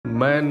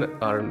Men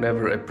are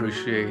never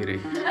appreciated.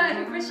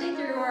 I appreciate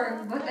your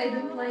work, but I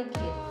don't like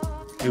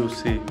it. You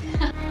see.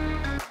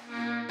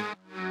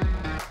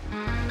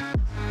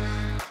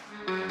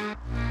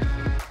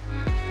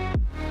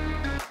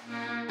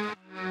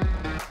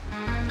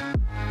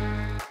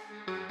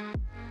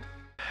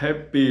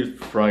 Happy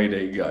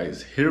Friday,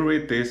 guys. Here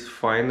it is,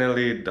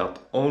 finally, that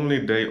only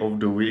day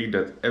of the week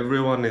that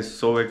everyone is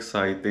so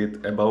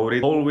excited about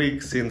it. Whole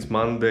week since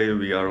Monday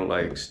we are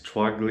like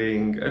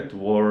struggling at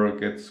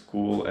work, at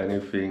school,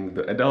 anything.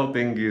 The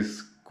adulting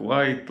is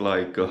quite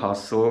like a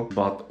hustle,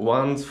 but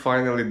once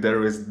finally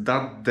there is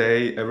that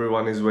day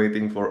everyone is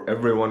waiting for,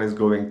 everyone is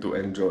going to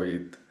enjoy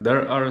it.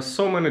 There are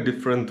so many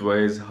different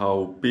ways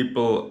how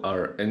people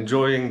are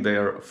enjoying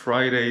their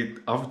Friday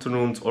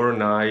afternoons or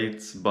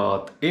nights,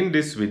 but in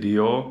this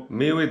video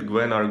me with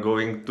Gwen are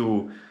going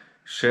to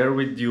share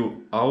with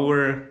you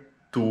our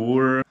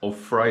tour of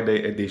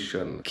Friday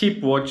edition.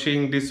 Keep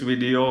watching this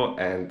video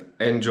and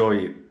enjoy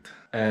it.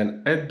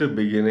 And at the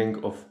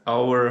beginning of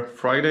our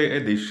Friday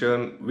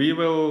edition, we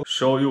will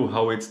show you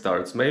how it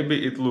starts.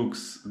 Maybe it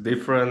looks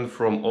different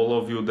from all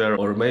of you there,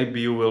 or maybe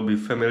you will be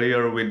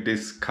familiar with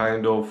this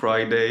kind of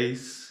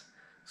Fridays.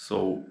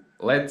 So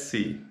let's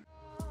see.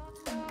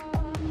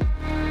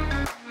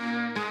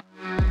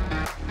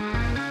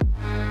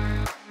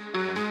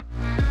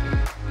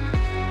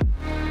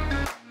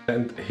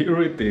 And here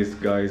it is,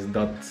 guys,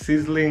 that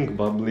sizzling,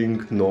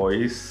 bubbling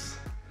noise.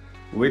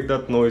 With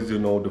that noise, you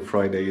know the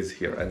Friday is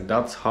here, and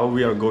that's how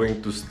we are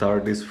going to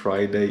start this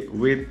Friday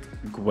with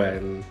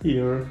Gwen.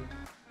 Here.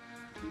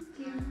 Thank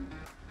you.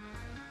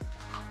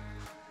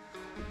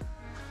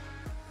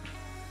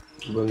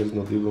 Gwen is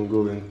not even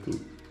going to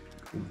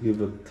give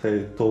a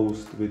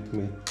toast with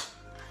me.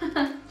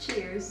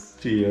 Cheers.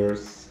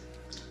 Cheers.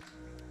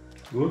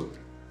 Good?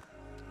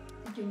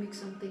 Did you mix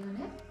something on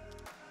it?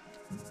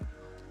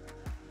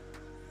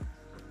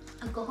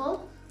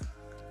 Alcohol?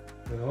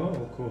 Yeah,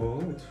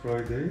 alcohol, it's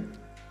Friday.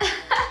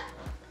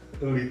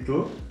 A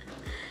little.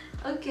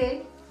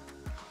 Okay.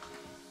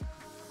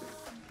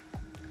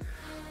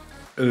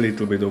 A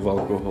little bit of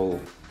alcohol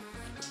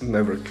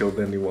never killed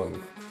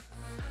anyone.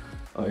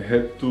 I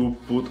had to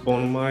put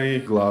on my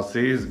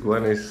glasses.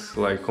 Gwen is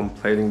like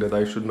complaining that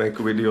I should make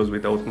videos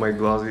without my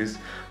glasses,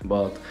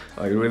 but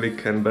I really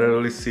can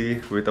barely see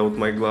without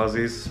my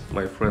glasses.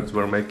 My friends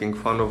were making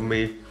fun of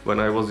me when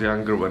I was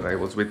younger, when I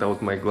was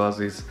without my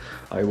glasses.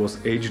 I was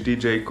HD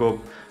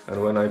Jacob,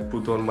 and when I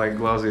put on my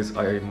glasses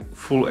I am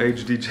full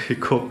HD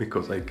Jacob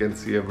because I can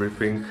see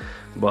everything.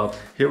 But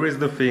here is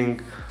the thing,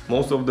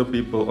 most of the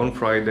people on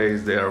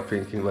Fridays, they are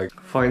thinking like,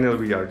 finally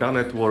we are done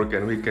at work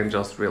and we can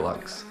just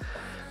relax.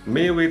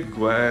 Me with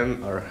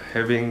Gwen are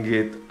having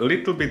it a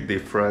little bit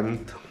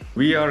different.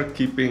 We are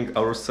keeping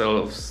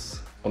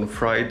ourselves on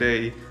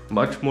Friday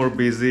much more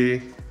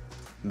busy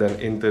than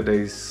in the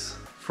days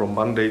from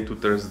Monday to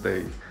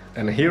Thursday.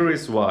 And here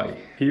is why.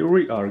 Here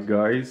we are,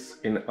 guys,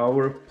 in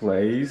our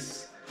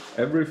place.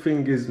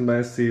 Everything is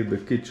messy, the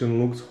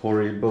kitchen looks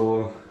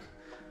horrible.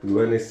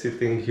 Gwen is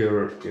sitting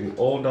here in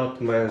all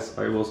that mess.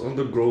 I was on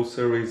the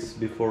groceries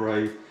before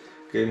I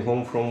came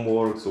home from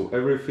work, so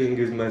everything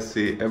is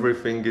messy,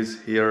 everything is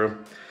here.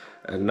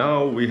 And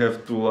now we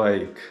have to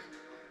like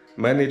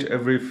manage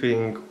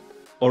everything,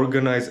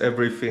 organize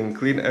everything,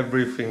 clean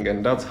everything,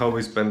 and that's how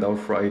we spend our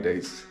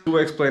Fridays. To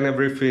explain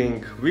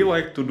everything, we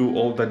like to do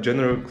all the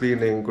general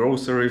cleaning,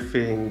 grocery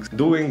things,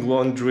 doing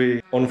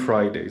laundry on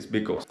Fridays,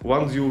 because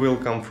once you will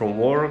come from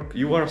work,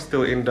 you are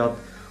still in that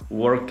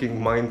working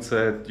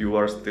mindset, you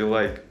are still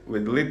like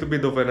with a little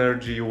bit of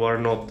energy, you are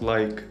not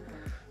like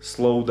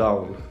slow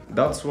down.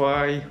 That's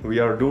why we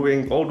are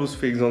doing all those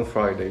things on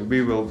Friday.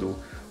 We will do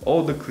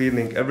all the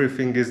cleaning,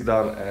 everything is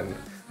done, and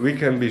we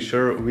can be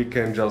sure we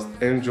can just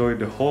enjoy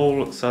the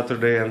whole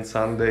Saturday and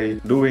Sunday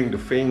doing the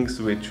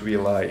things which we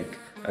like,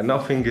 and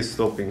nothing is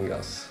stopping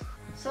us.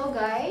 So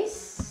guys,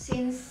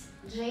 since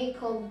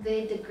Jacob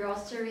did the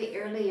grocery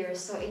earlier,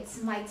 so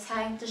it's my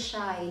time to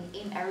shine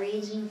in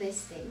arranging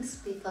these things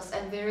because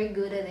I'm very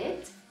good at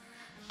it.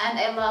 And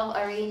I love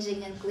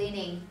arranging and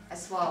cleaning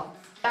as well.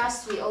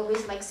 Last, we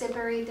always like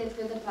separate it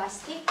with the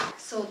plastic,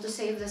 so to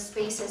save the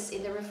spaces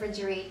in the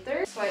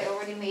refrigerator. So I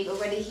already made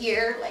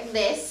here like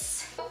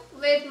this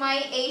with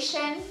my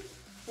Asian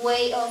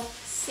way of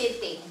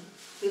sitting.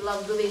 We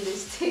love doing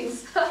these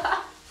things.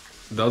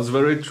 That's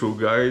very true,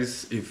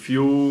 guys. If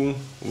you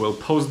will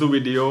pause the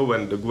video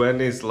when the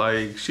Gwen is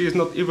like, she's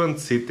not even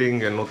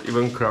sitting and not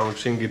even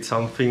crouching, it's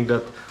something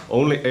that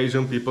only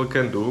Asian people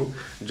can do.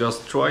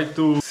 Just try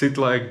to sit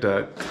like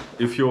that.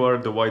 If you are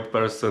the white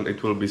person,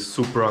 it will be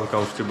super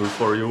uncomfortable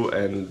for you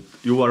and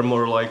you are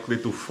more likely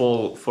to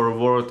fall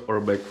forward or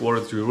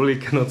backwards. You really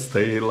cannot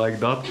stay like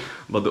that.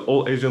 But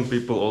all Asian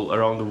people all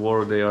around the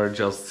world, they are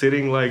just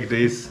sitting like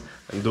this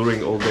and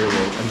doing all day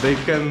long. And they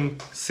can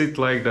sit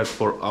like that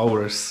for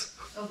hours.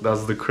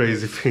 That's the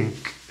crazy thing.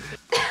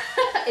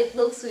 It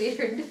looks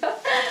weird.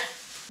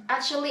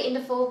 Actually, in the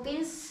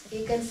Philippines,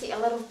 you can see a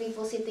lot of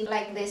people sitting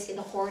like this in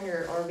the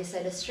corner or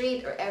beside the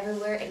street or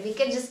everywhere, and we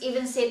can just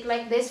even sit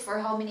like this for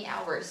how many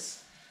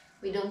hours?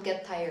 We don't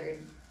get tired.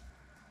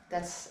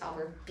 That's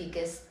our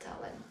biggest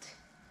talent.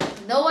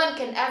 No one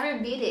can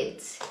ever beat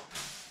it.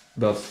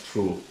 That's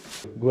true.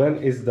 Gwen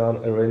is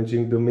done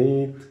arranging the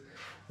meat.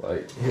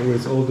 Like, here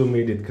is all the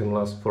meat. It can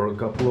last for a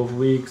couple of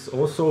weeks.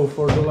 Also,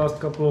 for the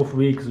last couple of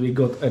weeks, we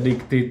got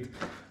addicted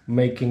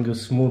making a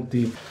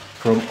smoothie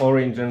from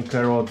orange and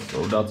carrots.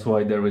 So that's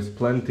why there is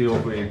plenty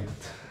of it.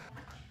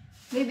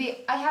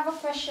 Baby, I have a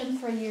question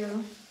for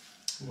you.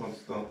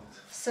 What's that?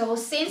 So,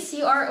 since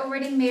you are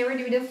already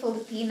married with a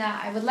Filipina,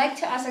 I would like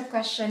to ask a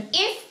question.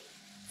 If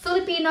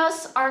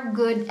Filipinos are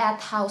good at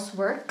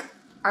housework,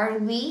 are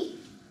we?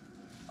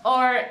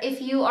 Or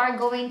if you are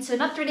going to,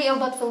 not really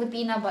about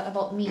Filipina, but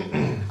about me.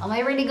 Am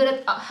I really good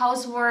at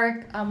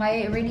housework? Am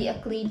I really a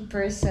clean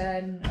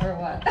person? Or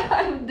what?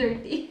 I'm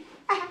dirty.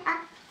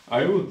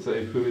 I would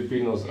say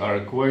Filipinos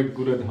are quite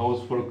good at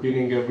housework,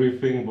 cleaning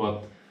everything,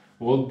 but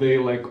what they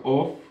lack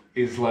of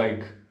is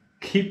like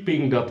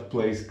keeping that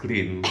place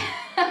clean.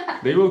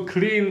 They will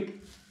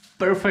clean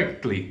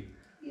perfectly,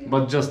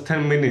 but just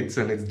 10 minutes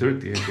and it's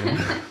dirty again.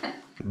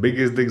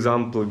 Biggest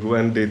example,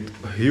 Gwen did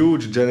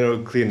huge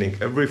general cleaning.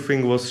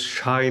 Everything was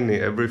shiny,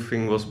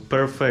 everything was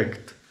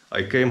perfect.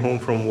 I came home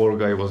from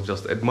work, I was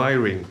just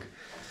admiring.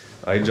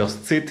 I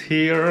just sit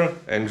here,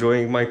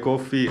 enjoying my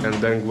coffee, and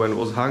then Gwen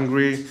was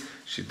hungry.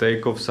 She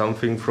take off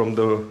something from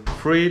the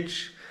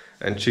fridge,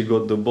 and she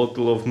got the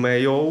bottle of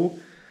mayo.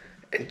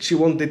 And she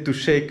wanted to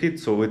shake it,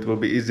 so it will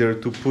be easier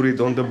to put it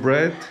on the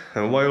bread.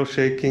 And while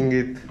shaking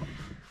it,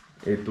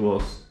 it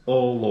was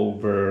all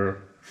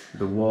over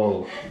the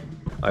wall.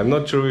 I'm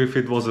not sure if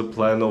it was a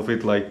plan of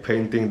it, like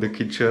painting the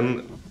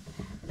kitchen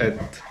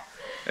at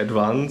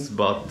advance,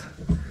 but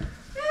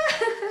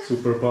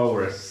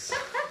superpowers.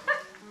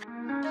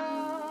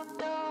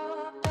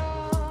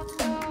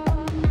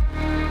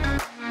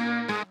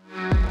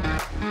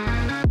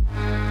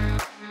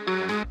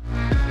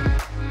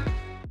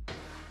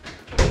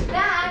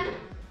 Dad!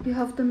 You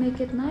have to make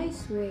it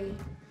nice way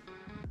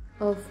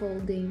of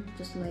folding,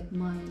 just like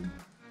mine.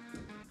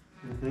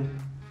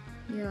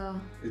 Yeah.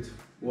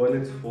 When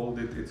it's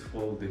folded, it's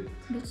folded.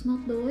 That's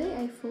not the way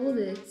I fold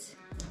it.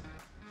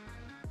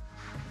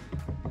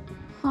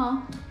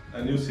 Huh?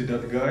 And you see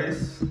that,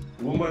 guys?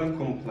 Women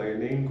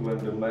complaining when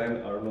the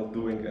men are not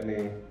doing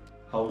any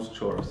house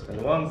chores.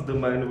 And once the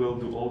men will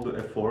do all the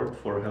effort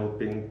for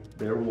helping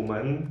their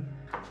woman,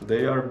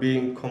 they are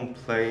being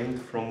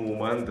complained from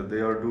women that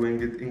they are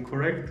doing it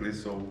incorrectly.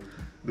 So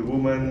the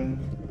women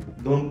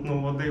don't know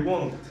what they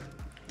want.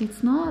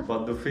 It's not.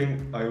 But the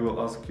thing I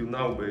will ask you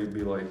now,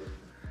 baby, like,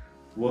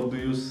 what do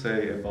you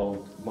say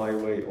about my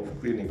way of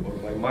cleaning or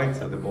my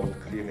mindset about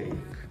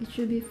cleaning? It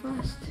should be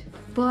fast.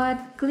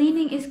 But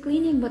cleaning is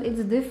cleaning, but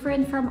it's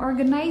different from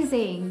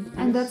organizing.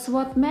 And that's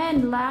what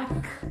men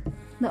lack,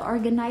 the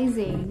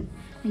organizing.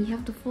 And you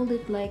have to fold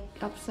it like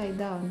upside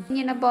down.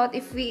 Opinion about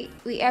if we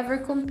ever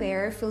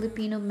compare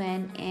Filipino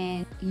men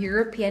and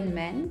European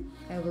men,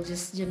 I will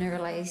just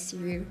generalize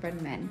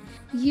European men.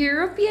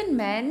 European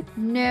men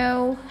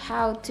know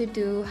how to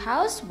do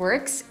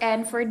houseworks,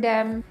 and for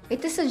them,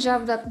 it is a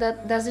job that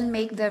doesn't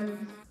make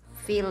them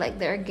feel like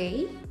they're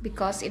gay,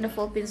 because in the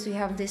Philippines we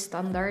have this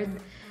standard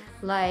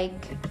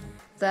like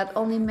that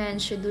only men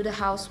should do the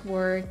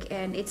housework,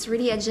 and it's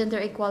really a gender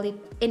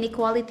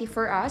inequality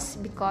for us,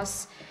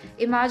 because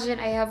imagine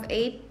I have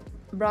 8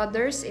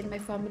 brothers in my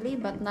family,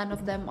 but none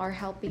of them are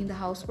helping the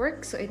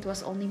housework. So it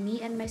was only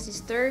me and my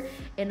sister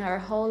in our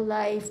whole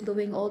life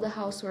doing all the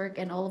housework,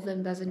 and all of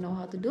them doesn't know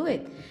how to do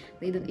it.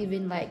 They don't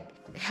even like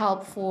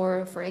help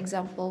for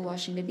example,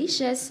 washing the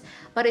dishes.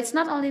 But it's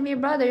not only my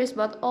brothers,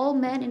 but all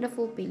men in the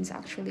Philippines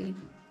actually.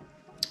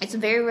 It's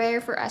very rare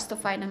for us to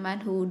find a man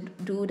who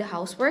do the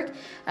housework,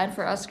 and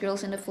for us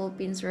girls in the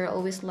Philippines, we're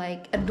always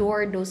like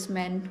adore those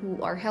men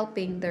who are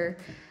helping their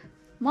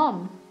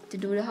mom to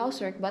do the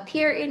housework. But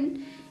here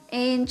in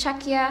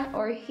Czechia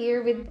or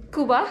here with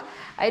Cuba,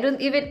 I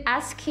don't even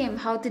ask him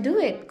how to do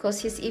it,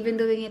 because he's even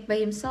doing it by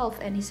himself,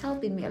 and he's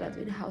helping me a lot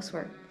with the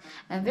housework.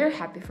 I'm very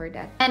happy for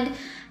that, and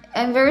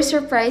I'm very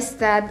surprised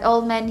that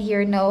all men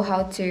here know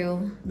how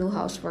to do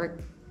housework,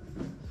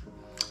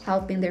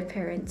 helping their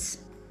parents.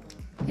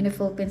 In the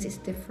Philippines, it's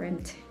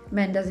different.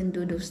 Men doesn't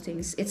do those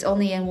things. It's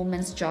only a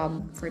woman's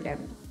job for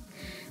them.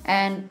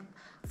 And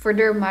for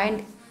their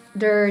mind,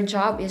 their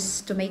job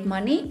is to make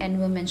money, and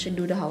women should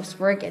do the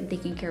housework and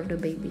taking care of the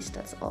babies.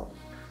 That's all.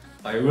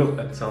 I will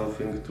add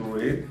something to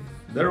it.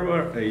 There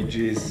were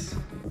ages,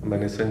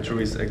 many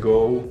centuries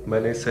ago,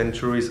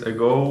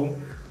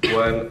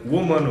 when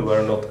women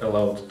were not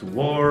allowed to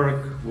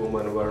work,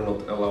 women were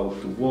not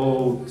allowed to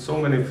vote, so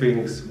many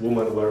things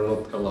women were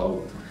not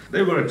allowed.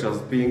 They were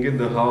just being in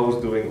the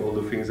house, doing all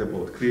the things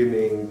about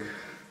cleaning,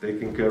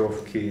 taking care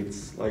of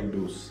kids, like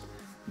those.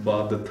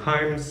 But the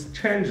times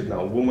changed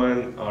now.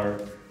 Women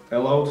are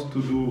allowed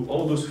to do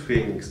all those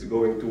things,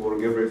 going to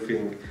work,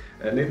 everything,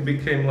 and it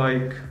became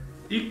like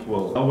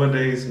equal.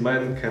 Nowadays,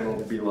 men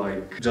cannot be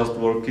like just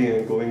working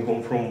and going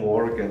home from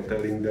work and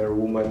telling their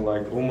woman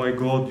like, oh my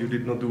god, you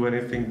did not do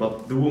anything,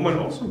 but the woman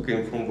also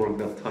came from work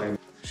that time.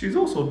 She's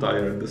also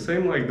tired, the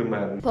same like the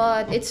man.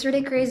 But it's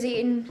really crazy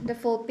in the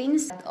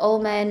Philippines. All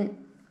men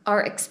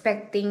are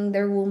expecting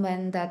their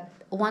woman that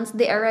once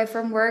they arrive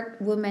from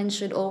work, women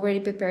should already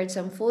prepare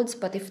some foods.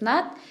 But if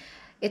not,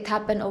 it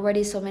happened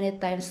already so many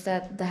times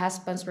that the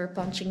husbands were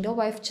punching the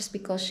wife just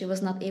because she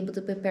was not able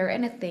to prepare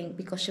anything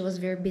because she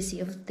was very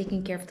busy of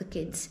taking care of the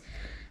kids.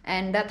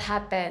 And that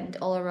happened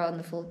all around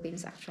the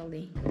Philippines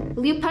actually.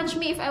 Will you punch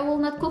me if I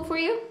will not cook for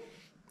you?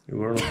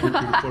 You are not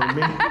cooking for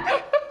me.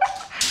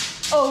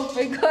 Oh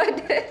my god.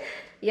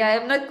 Yeah,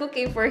 I'm not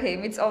cooking for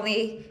him. It's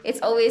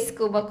always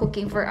Kuba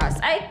cooking for us.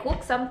 I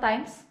cook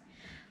sometimes,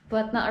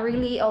 but not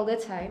really all the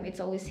time. It's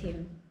always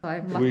him. So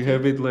I'm lucky. We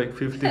have it like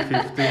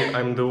 50-50.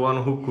 I'm the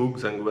one who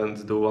cooks and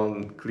Gwen's the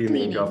one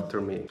cleaning after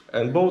me.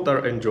 And both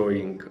are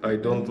enjoying. I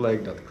don't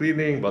like that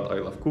cleaning, but I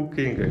love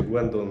cooking, and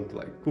Gwen don't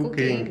like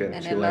cooking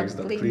and she likes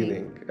that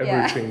cleaning.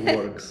 Everything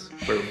works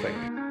perfect.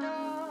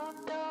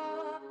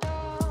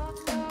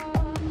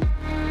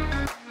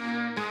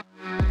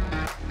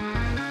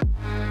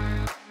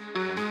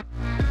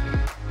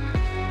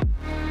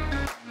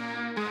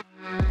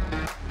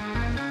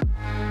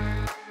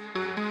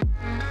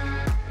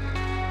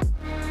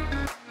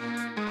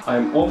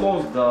 I'm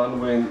almost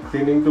done when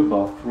cleaning the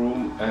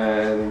bathroom,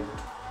 and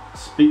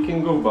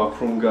speaking of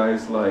bathroom,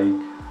 guys, like,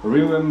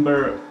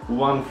 remember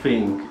one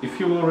thing. If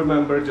you will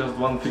remember just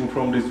one thing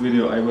from this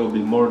video, I will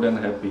be more than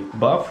happy.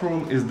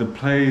 Bathroom is the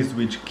place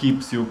which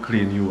keeps you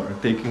clean. You are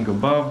taking a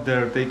bath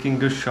there,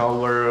 taking a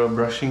shower,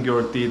 brushing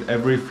your teeth,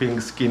 everything,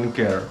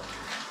 skincare.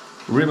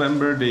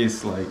 Remember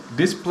this, like,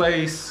 this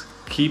place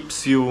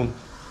keeps you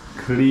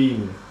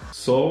clean.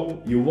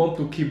 So you want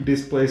to keep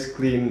this place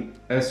clean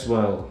as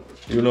well.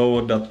 You know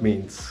what that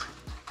means.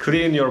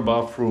 Clean your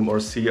bathroom or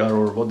CR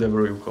or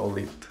whatever you call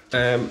it.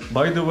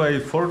 By the way,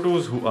 for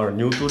those who are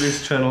new to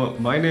this channel,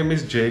 my name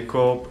is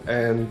Jacob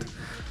and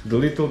the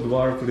little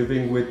dwarf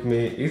living with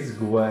me is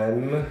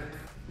Gwen.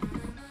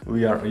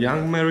 We are a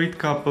young married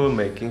couple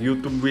making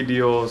YouTube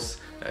videos.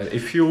 And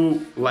if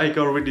you like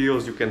our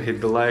videos, you can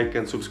hit the like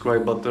and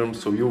subscribe button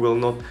so you will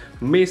not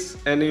miss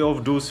any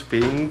of those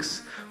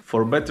things.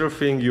 For better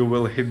thing, you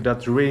will hit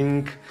that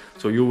ring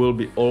so you will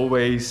be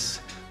always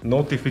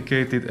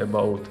notified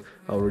about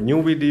our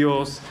new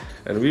videos,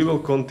 and we will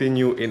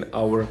continue in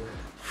our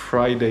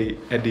Friday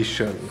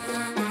edition.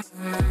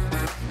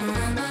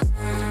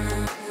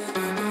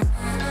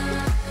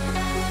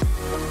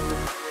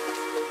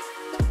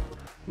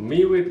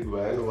 Me with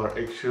Gwen were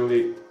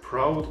actually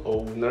proud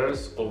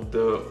owners of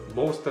the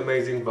most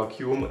amazing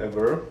vacuum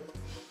ever.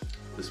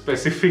 The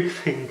specific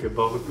thing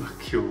about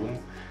vacuum,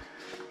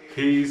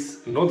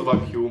 he's not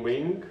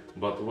vacuuming,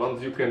 but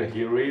once you can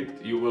hear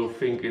it, you will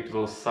think it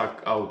will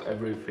suck out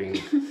everything.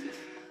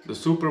 The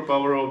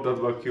superpower of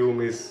that vacuum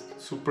is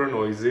super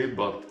noisy,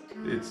 but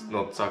it's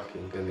not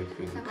sucking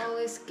anything. I'm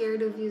always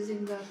scared of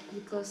using that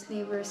because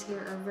neighbors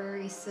here are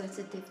very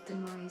sensitive to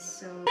noise,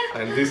 so...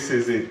 And this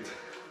is it.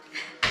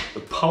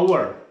 The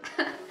power!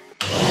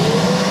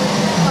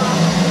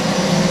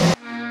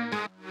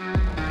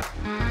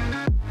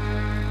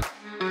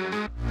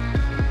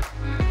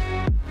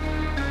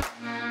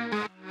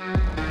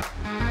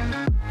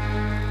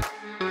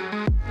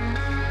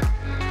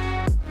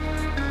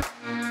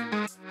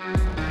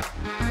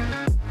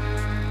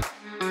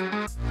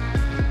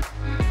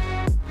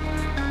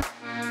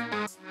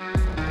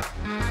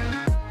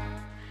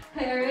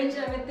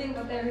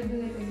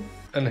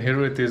 And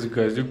here it is,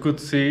 guys. You could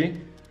see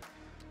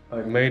I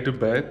made a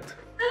bed,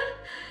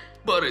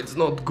 but it's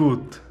not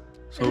good,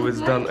 so it's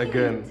done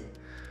again.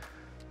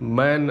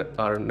 Men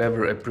are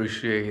never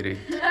appreciated.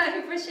 I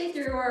appreciate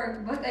your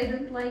work, but I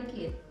don't like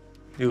it.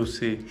 You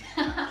see,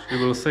 she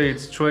will say it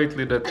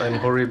straightly that I'm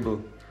horrible.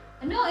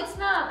 No, it's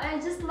not. I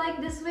just like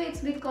this way.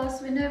 It's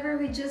because whenever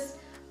we just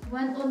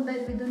went on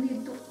bed, we don't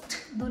need to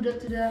do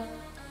that to the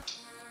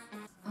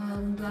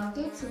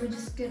blanket, so we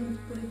just can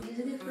put it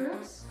easily for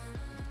us.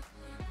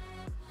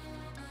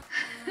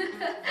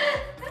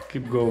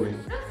 Keep going.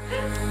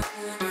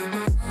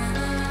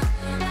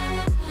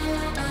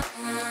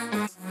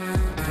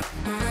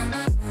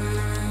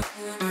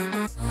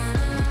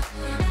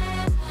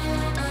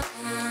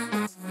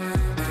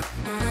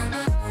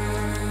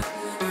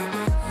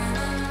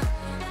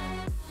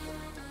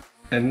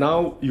 And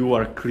now you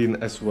are clean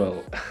as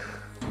well.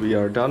 We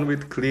are done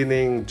with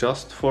cleaning.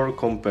 Just for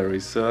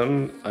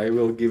comparison, I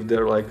will give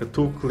there like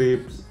two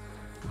clips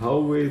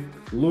how it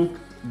looked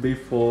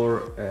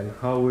before and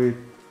how it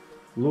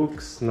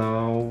looks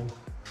now.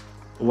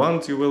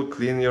 Once you will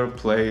clean your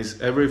place,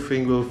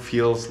 everything will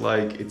feels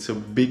like it's a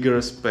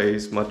bigger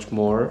space, much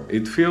more.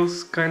 It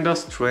feels kinda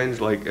strange,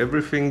 like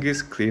everything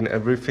is clean,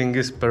 everything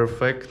is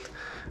perfect,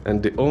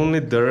 and the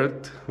only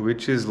dirt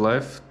which is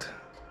left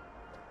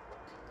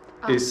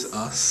is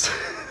us.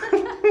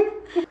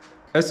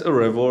 As a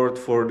reward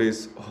for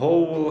this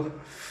whole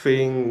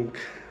thing,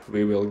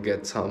 we will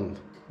get some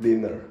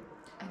dinner.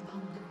 I'm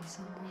hungry,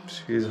 so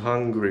She's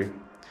hungry.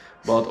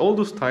 But all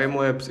those time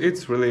lapse,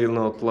 it's really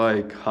not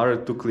like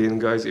hard to clean,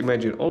 guys.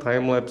 Imagine all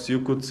time lapse, you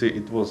could see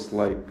it was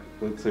like,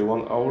 let's say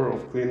 1 hour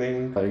of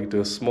cleaning. Like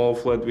the small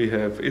flat we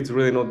have, it's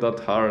really not that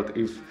hard.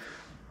 If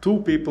two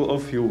people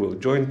of you will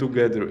join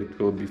together, it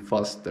will be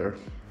faster.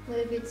 But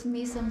if it's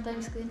me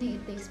sometimes cleaning,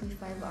 it takes me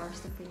 5 hours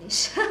to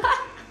finish.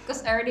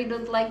 Because I really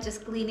don't like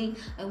just cleaning.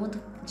 I want to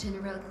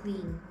general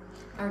clean,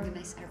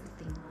 organize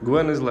everything.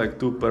 Gwen is like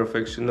too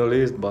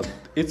perfectionist, but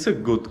it's a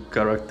good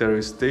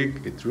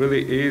characteristic. It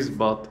really is,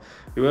 but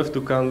you have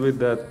to count with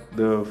that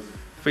the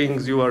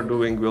things you are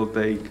doing will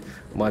take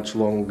much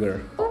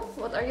longer. Oh,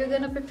 what are you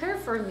gonna prepare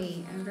for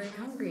me? I'm very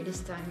hungry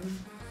this time.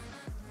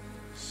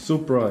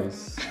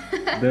 Surprise!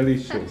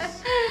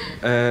 Delicious!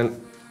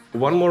 And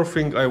one more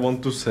thing I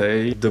want to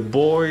say, the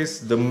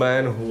boys, the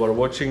men who are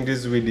watching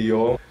this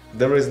video,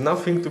 there is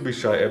nothing to be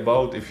shy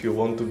about if you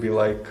want to be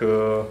like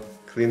a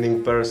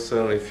cleaning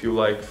person, if you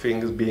like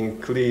things being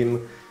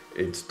clean.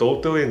 It's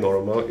totally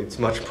normal, it's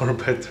much more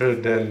better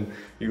than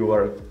you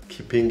are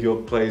keeping your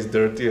place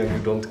dirty and you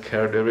don't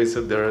care there is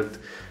a dirt.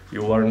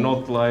 You are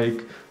not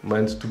like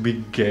meant to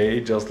be gay,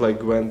 just like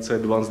Gwen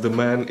said, once the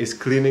man is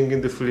cleaning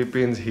in the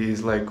Philippines, he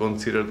is like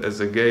considered as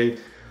a gay.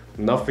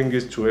 Nothing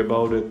is true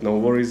about it, no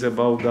worries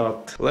about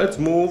that. Let's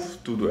move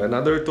to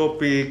another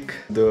topic,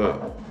 the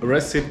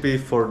recipe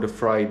for the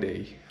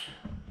Friday.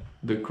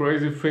 The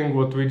crazy thing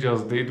what we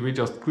just did, we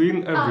just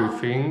cleaned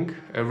everything,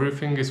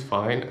 everything is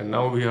fine, and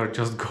now we are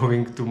just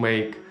going to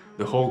make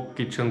the whole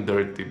kitchen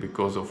dirty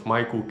because of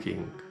my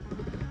cooking.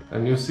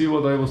 And you see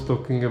what I was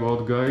talking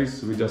about,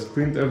 guys? We just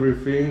cleaned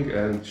everything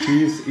and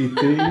she's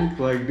eating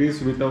like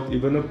this without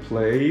even a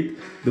plate.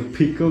 The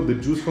pickle, the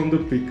juice from the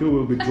pickle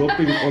will be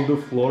dropping on the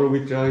floor,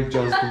 which I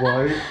just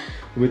wiped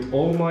with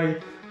all my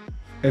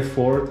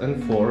effort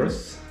and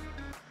force.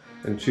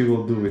 And she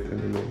will do it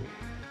anyway.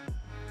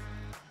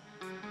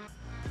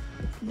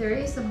 There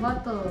is a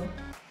bottle.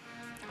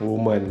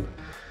 Woman.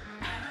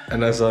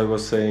 And as I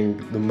was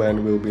saying, the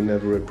man will be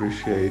never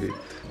appreciated.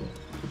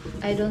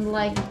 I don't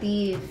like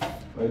beef.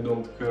 I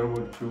don't care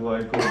what you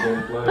like or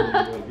don't like,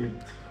 you will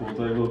eat what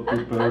I will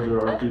prepare.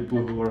 There are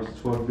people who are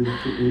struggling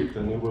to eat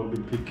and you will be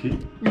picky.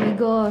 Oh my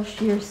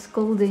gosh, you're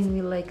scolding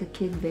me like a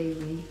kid,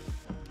 baby.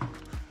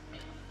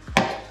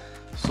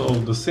 So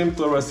the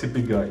simple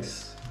recipe,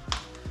 guys.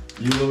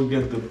 You will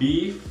get the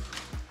beef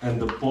and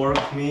the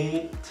pork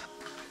meat,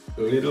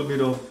 a little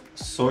bit of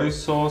soy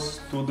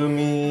sauce to the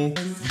meat,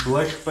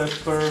 black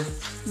pepper,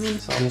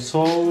 some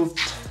salt.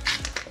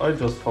 I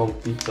just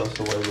found pizza,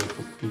 so I will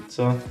put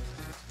pizza.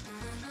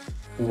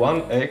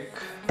 1 egg.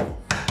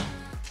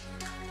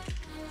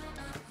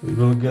 We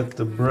will get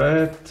the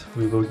bread,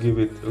 we will give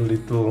it a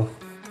little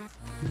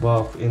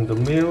bath in the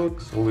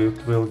milk so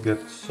it will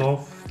get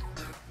soft.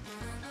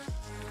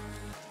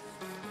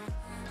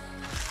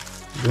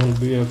 Don't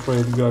be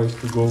afraid, guys,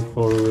 to go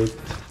for it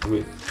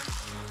with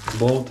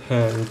both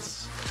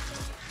hands.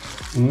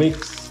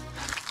 Mix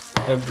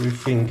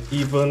everything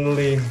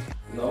evenly.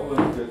 Now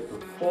let's get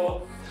the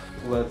pot.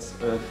 Let's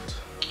add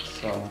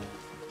some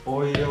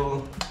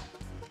oil.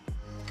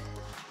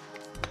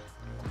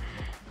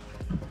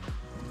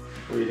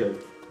 We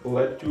have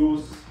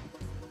lettuce,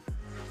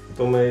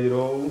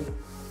 tomato,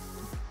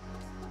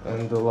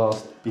 and the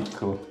last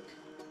pickle.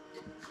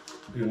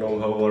 You know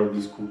how are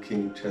these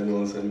cooking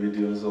channels and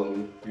videos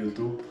on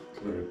YouTube?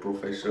 Very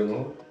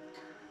professional.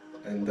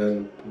 And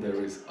then there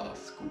is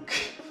us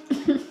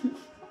cooking.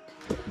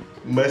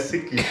 Messy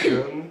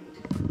kitchen.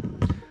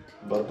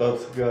 But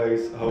that's,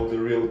 guys, how the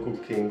real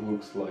cooking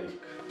looks like.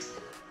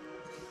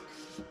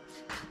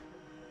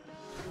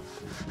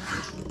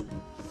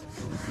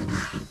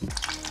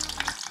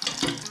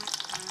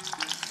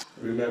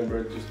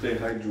 Remember to stay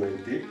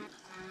hydrated.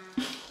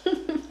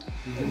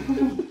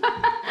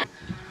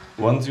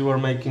 Once you are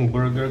making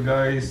burger,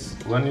 guys,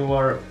 when you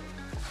are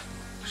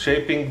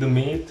shaping the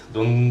meat,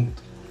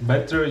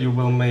 better you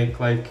will make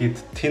like it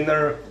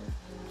thinner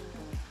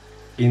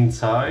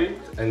inside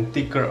and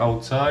thicker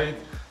outside.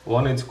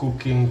 When it's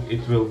cooking,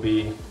 it will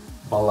be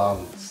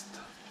balanced.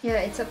 Yeah,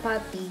 it's a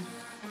patty.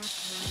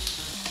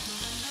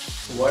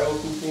 While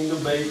cooking the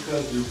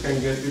bacon, you can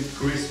get it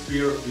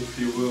crispier if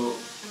you will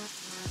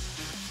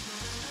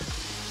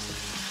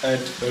add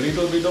a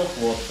little bit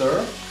of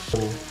water.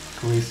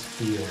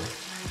 Crispier.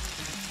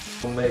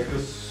 To make a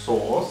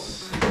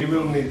sauce, you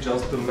will need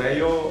just the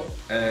mayo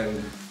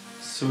and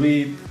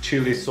sweet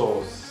chili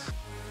sauce.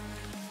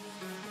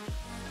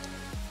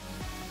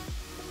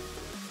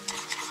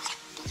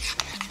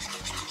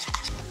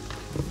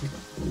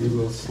 We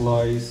will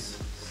slice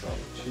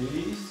some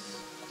cheese.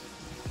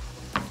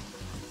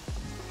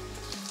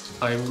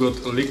 I've got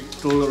a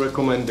little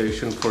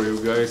recommendation for you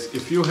guys.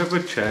 If you have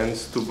a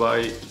chance to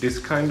buy this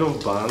kind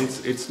of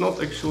buns, it's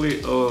not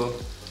actually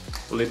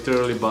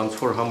literally buns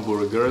for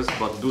hamburgers,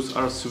 but those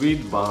are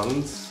sweet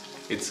buns.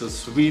 It's a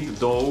sweet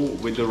dough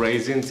with the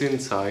raisins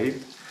inside.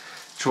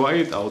 Try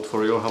it out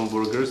for your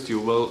hamburgers, you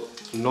will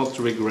not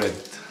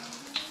regret.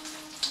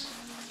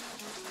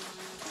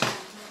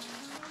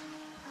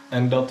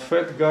 And that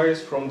fat,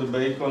 guys, from the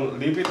bacon,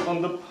 leave it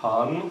on the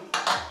pan,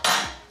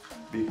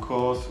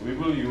 because we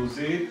will use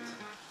it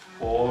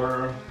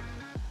for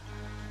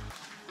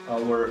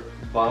our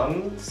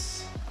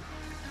buns.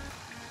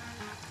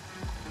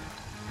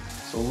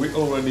 So we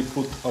already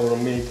put our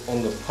meat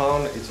on the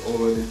pan, it's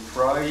already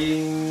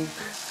frying.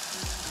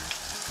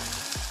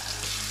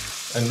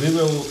 And we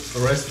will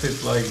rest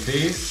it like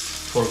this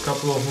for a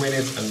couple of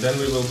minutes, and then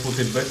we will put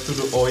it back to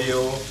the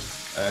oil.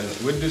 And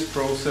with this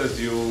process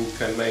you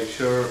can make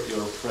sure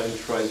your french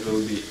fries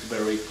will be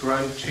very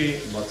crunchy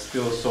but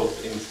still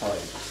soft inside.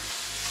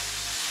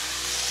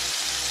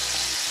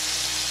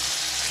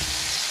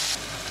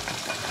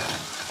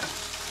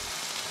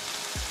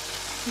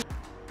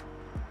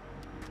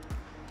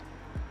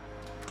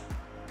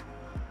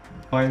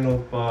 Final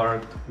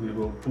part, we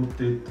will put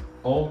it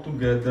all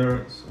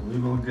together. So we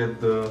will get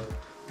the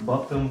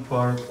bottom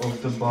part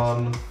of the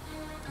bun,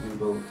 we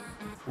will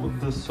put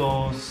the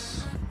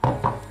sauce,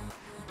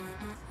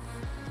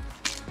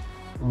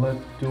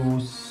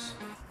 lettuce,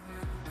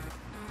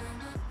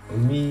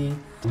 meat,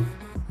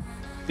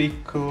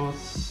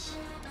 pickles,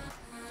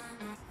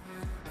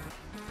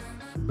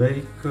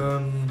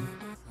 bacon,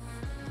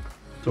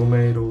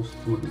 tomatoes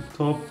to the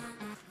top,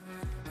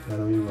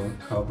 and we will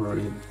cover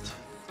it.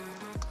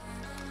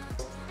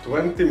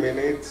 20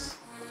 minutes,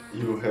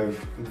 you have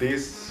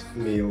this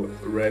meal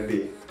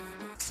ready.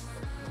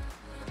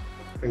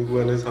 And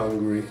Gwen is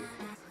hungry.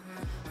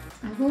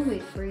 I will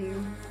wait for you.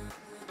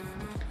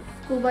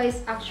 Kuba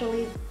is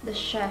actually the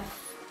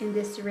chef in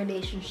this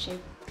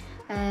relationship,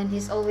 and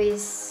he's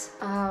always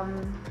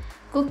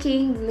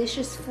cooking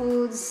delicious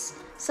foods,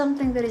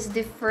 something that is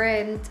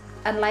different.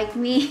 Unlike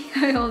me,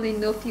 I only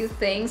know few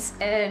things,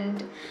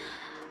 and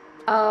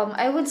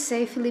I would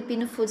say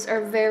Filipino foods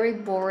are very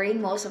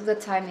boring. Most of the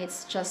time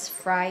it's just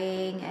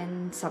frying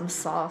and some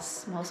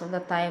sauce. Most of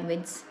the time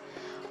it's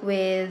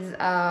with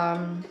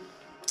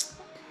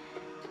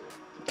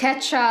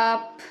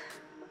ketchup,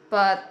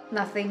 but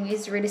nothing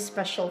is really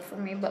special for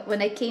me. But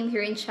when I came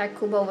here in Czech,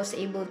 Kuba was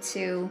able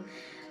to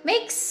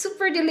make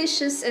super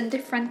delicious and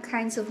different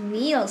kinds of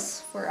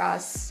meals for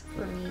us,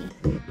 for me.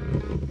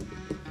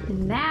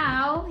 And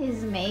now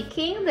he's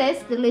making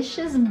this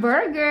delicious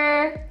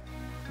burger.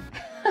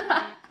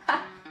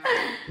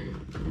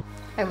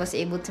 I was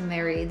able to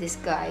marry this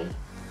guy.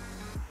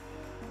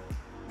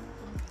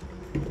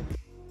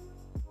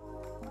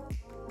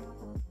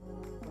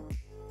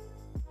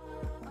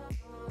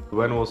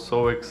 Gwen was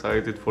so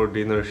excited for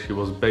dinner, she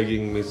was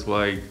begging me,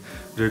 like,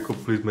 Jacob,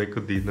 please make a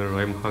dinner,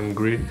 I'm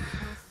hungry.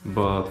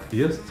 But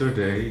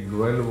yesterday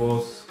Gwen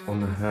was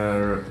on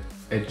her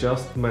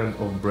adjustment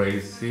of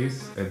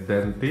braces at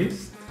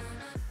dentist,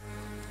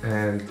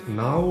 and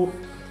now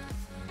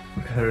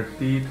her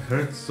teeth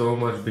hurt so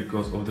much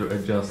because of the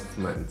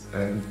adjustments,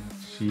 and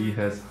she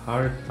has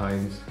hard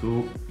times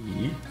to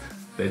eat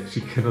that she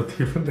cannot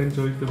even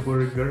enjoy the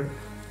burger.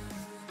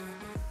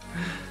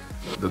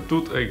 The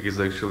toothache is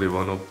actually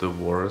one of the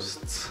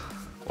worst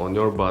on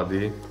your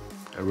body,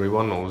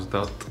 everyone knows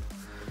that.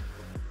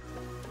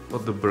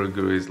 But the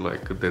burger is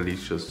like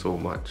delicious so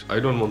much. I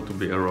don't want to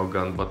be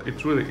arrogant, but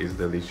it really is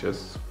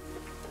delicious.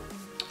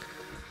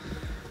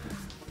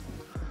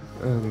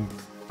 And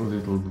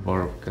little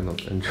dwarf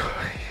cannot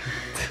enjoy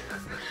it.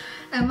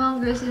 I'm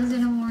hungry since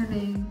in the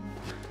morning.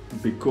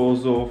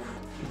 Because of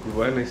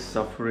Gwen is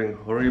suffering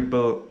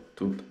horrible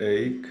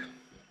toothache,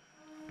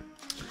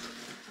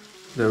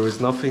 there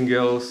is nothing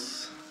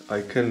else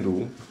I can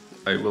do.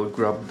 I will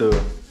grab the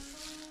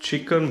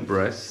chicken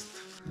breast.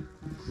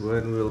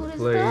 Gwen will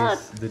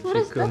place the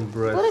chicken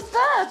breast. What is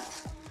that?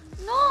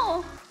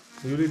 No!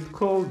 You did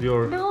cold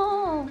your...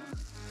 No!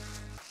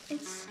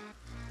 It's...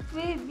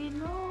 Baby,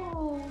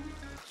 no!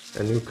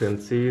 And you can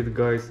see it,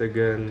 guys,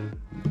 again.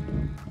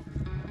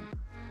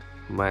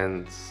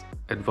 Man's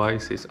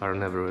advices are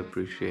never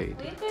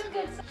appreciated.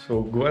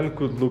 So Gwen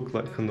could look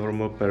like a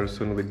normal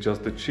person with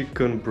just the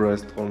chicken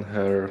breast on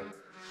her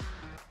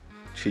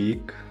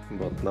cheek,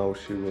 but now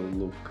she will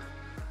look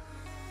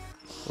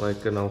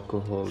like an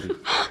alcoholic.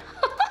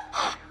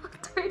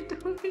 What are you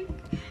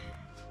doing?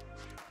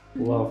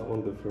 Love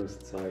on the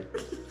first sight.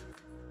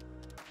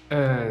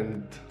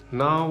 And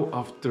now,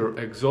 after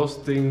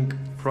exhausting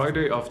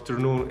Friday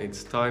afternoon,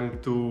 it's time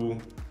to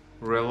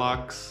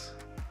relax.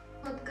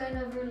 What kind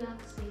of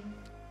relaxing?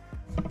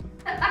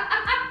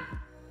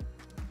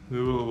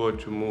 We will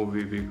watch a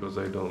movie because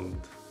I don't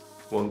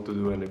want to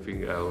do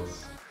anything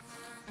else.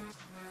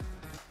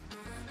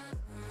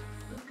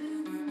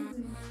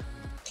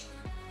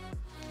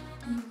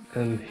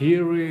 And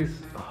here is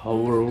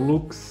our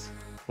looks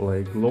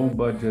like low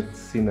budget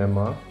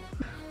cinema,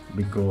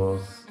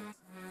 because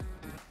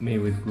me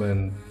with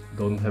Gwen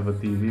don't have a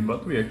TV,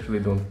 but we actually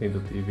don't need a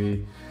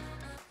TV.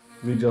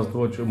 We just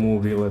watch a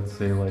movie, let's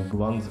say, like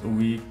once a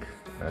week,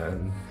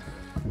 and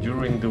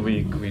during the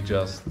week we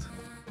just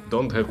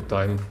don't have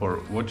time for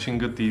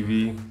watching a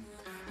TV.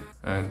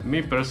 And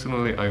me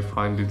personally, I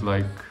find it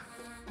like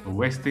a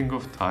wasting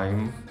of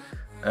time.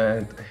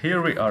 And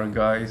here we are,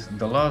 guys,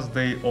 the last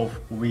day of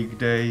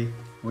weekday,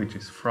 which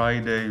is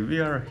Friday. We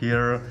are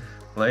here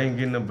laying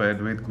in a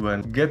bed with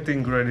Gwen,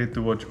 getting ready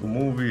to watch a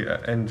movie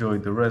and enjoy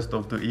the rest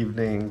of the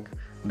evening.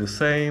 The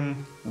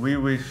same, we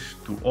wish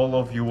to all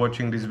of you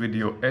watching this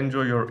video,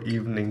 enjoy your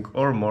evening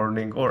or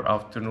morning or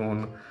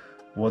afternoon,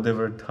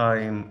 whatever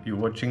time you're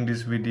watching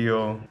this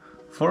video.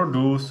 For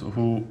those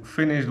who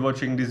finished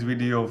watching this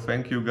video,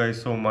 thank you guys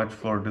so much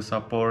for the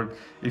support.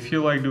 If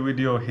you like the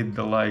video, hit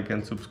the like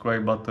and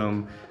subscribe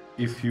button.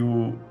 If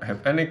you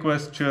have any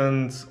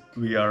questions,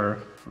 we are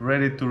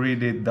ready to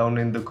read it down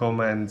in the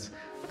comments.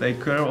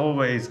 Take care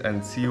always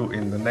and see you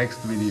in the next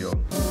video.